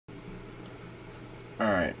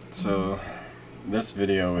Alright, so this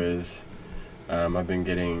video is, I've been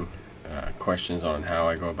getting questions on how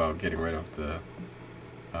I go about getting rid of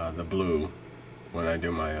the blue when I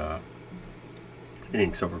do my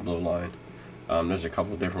inks over blue line. There's a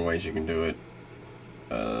couple different ways you can do it.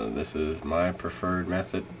 This is my preferred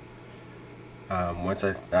method. Once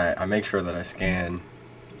I make sure that I scan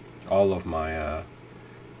all of my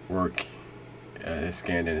work is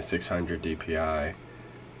scanned in a 600 DPI,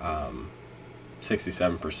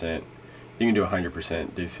 67%. You can do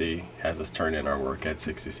 100%. DC has us turn in our work at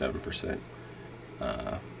 67%.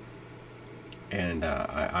 I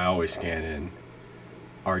always scan in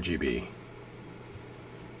RGB.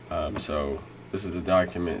 So this is the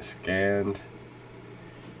document scanned,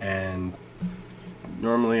 and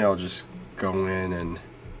normally I'll just go in and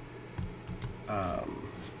grab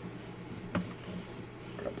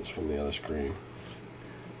this from the other screen.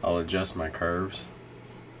 I'll adjust my curves,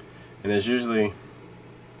 and there's usually,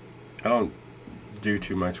 I don't do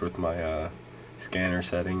too much with my scanner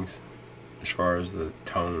settings as far as the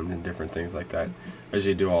tone and different things like that. I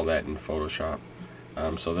usually do all that in Photoshop.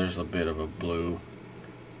 So there's a bit of a blue.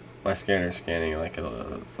 My scanner is scanning like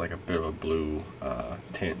it's like a bit of a blue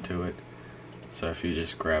tint to it. So if you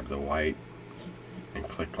just grab the white and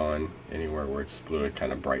click on anywhere where it's blue, it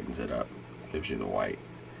kind of brightens it up, gives you the white.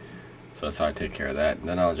 So that's how I take care of that. And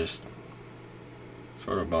then I'll just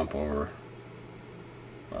sort of bump over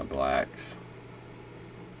my blacks.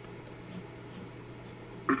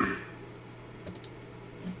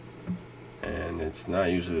 And it's not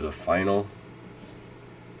usually the final.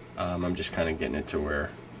 I'm just kind of getting it to where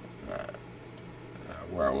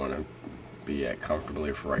I want to be at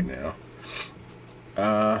comfortably for right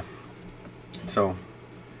now. So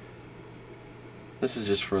this is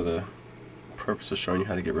just for the purpose of showing you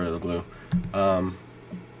how to get rid of the blue.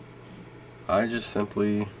 I just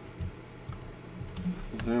simply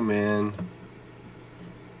zoom in.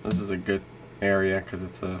 This is a good area because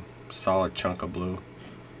it's a solid chunk of blue.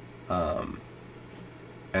 And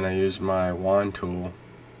I use my wand tool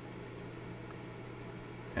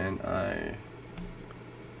and I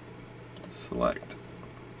select,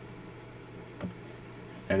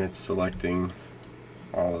 and it's selecting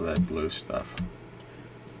all of that blue stuff,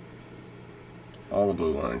 all the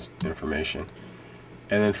blue lines information.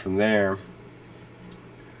 And then from there,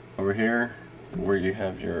 over here where you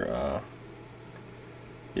have your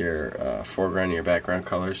foreground and your background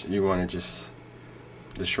colors, you want to just,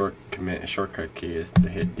 the shortcut key is to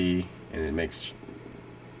hit D, and it makes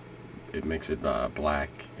it black,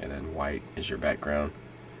 and then white is your background.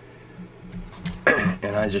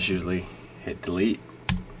 And I just usually hit delete,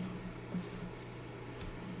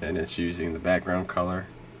 and it's using the background color,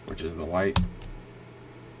 which is the white.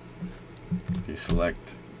 You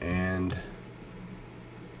select, and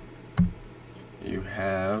you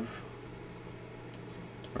have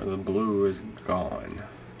where the blue is gone.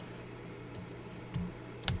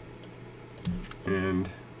 And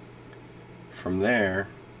from there,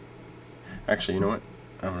 actually, you know what?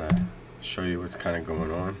 I'm going to show you what's kind of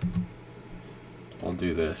going on. We'll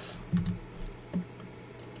do this.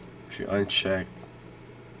 If you uncheck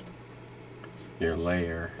your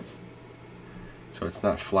layer so it's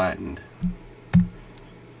not flattened,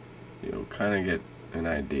 you'll kind of get an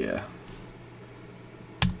idea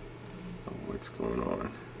of what's going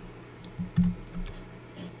on.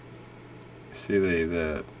 See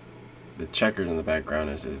the checkers in the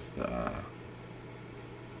background is the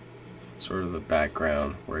sort of the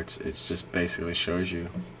background where it's just basically shows you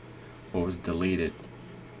what was deleted.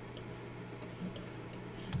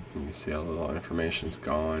 You can see all the little information's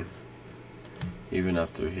gone, even up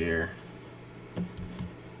through here.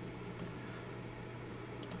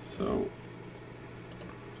 So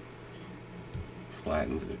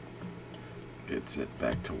flattens it, gets it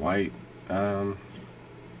back to white.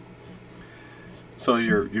 So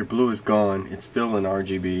your blue is gone. It's still in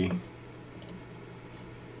RGB.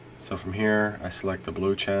 So from here, I select the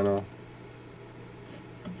blue channel,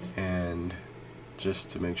 and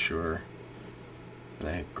just to make sure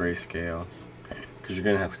that I hit grayscale, because you're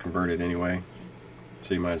gonna have to convert it anyway.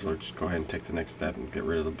 So you might as well just go ahead and take the next step and get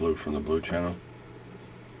rid of the blue from the blue channel.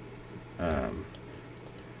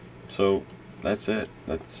 So that's it.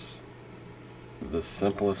 That's the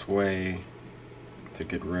simplest way to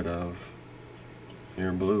get rid of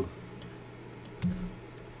your blue.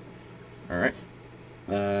 Alright.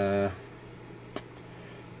 I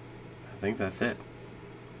think that's it.